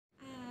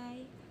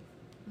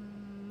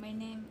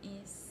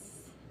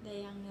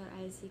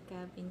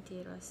Azika binti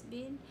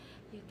Rosbin.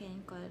 You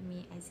can call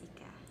me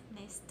Azika.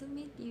 Nice to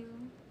meet you.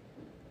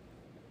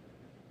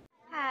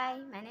 Hi,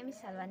 my name is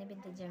Salwani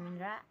binti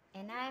Jamindra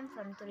and I am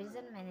from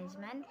Tourism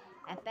Management,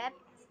 APEP,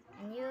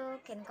 and you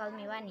can call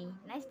me Wani.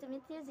 Nice to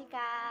meet you,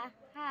 Zika.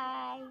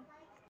 Hi.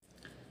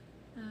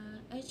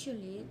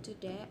 Actually,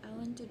 today I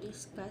want to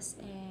discuss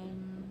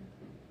and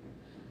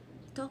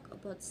talk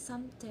about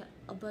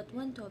about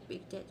one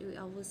topic that we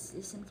always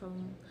listen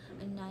from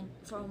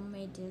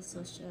media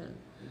social.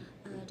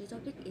 The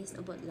topic is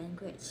about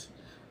language.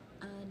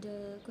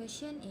 The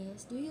question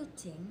is, do you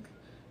think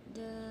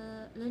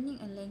the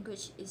learning a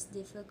language is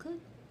difficult?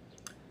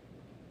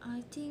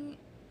 I think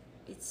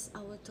it's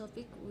our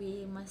topic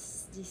we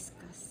must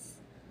discuss.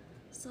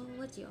 So,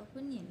 what's your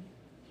opinion?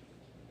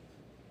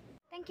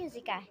 Thank you,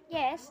 Zika.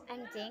 Yes, I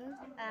think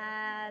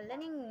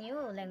learning new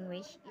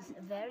language is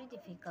very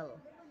difficult.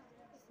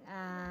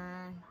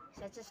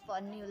 Such as for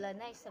a new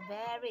learner, it's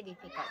very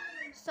difficult.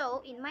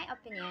 So, in my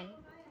opinion,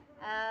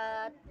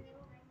 uh,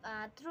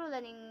 through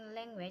learning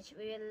language,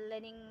 we will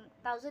learning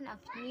thousands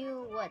of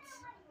new words.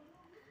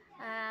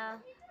 Uh,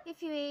 if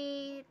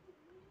we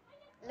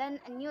learn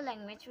a new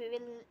language, we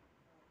will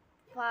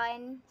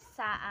find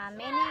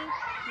many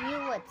new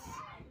words,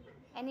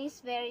 and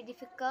it's very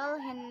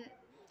difficult, and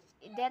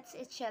that's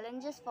a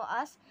challenges for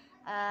us,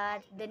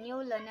 the new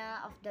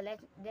learner of that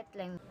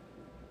language.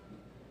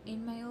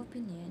 In my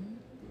opinion,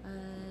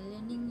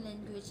 learning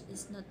language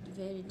is not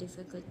very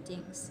difficult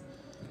things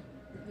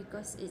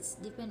because it's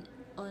depend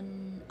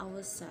on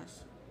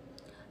ourselves.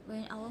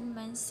 When our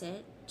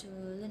mindset to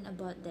learn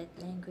about that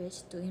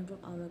language to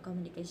improve our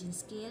communication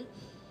skill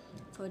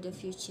for the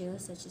future,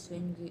 such as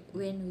when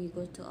we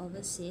go to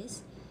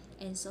overseas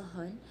and so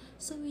on.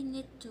 So we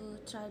need to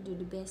try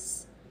the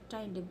best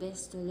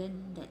to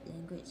learn that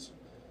language.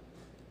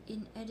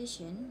 In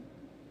addition,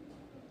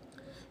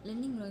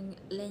 learning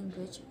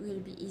language will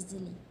be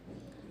easily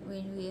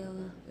when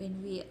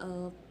we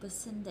are a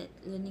person that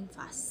learning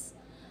fast,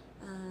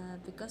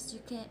 because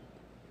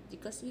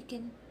we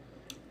can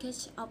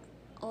catch up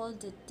all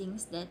the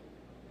things that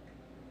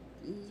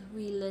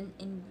we learn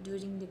in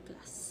during the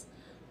class,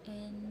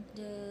 and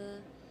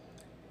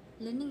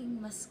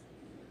learning must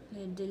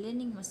the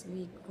learning must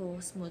be go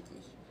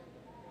smoothly.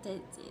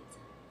 That's it.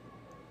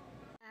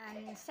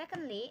 And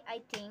secondly,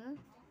 I think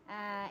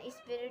it's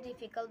very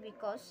difficult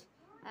because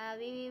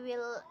we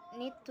will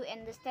need to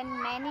understand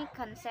many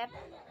concepts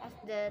as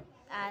the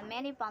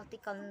many multi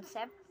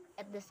concept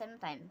at the same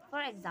time.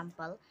 For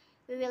example,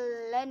 we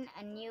will learn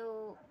a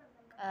new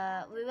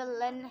we will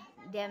learn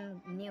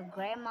them new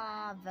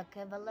grammar,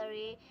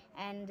 vocabulary,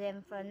 and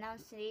then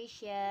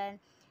pronunciation.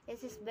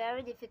 This is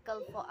very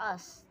difficult for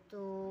us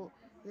to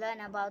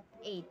learn about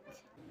it.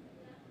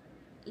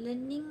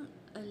 Learning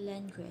a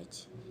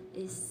language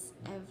is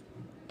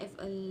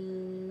a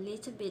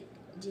little bit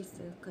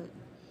difficult.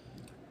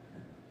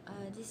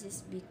 This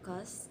is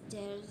because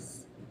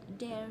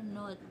there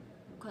not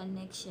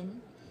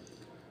connection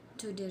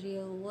to the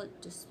real world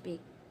to speak.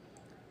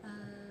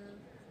 Uh,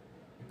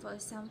 for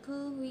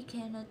example, we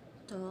cannot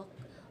talk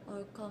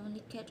or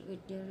communicate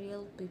with the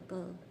real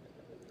people,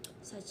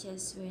 such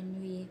as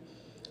when we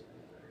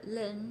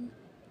learn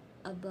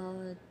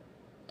about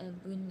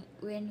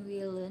when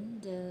we learn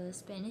the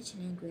Spanish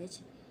language,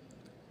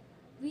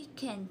 we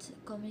can't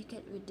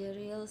communicate with the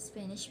real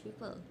Spanish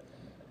people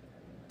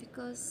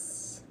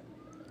because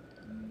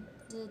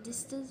the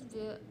distance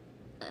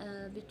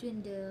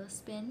between the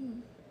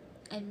Spain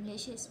and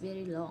Malaysia is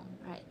very long,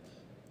 right?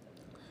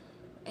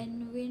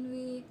 And when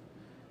we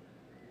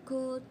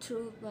go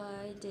through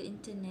by the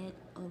internet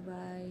or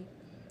by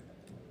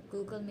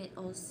Google Meet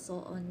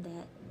also on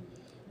that,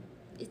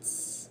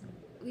 it's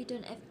we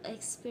don't have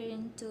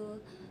experience to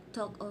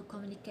talk or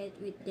communicate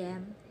with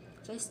them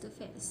face to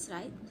face,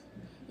 right?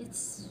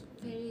 It's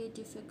very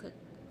difficult,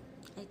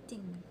 I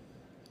think.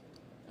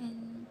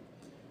 And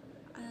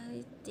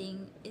I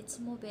think it's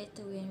more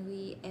better when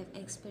we have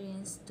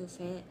experience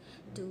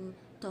to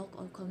talk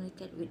or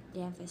communicate with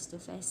them face to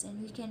face,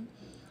 and we can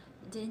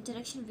the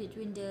interaction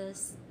between the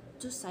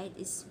two sides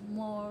is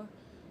more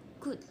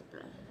good.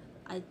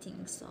 I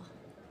think so.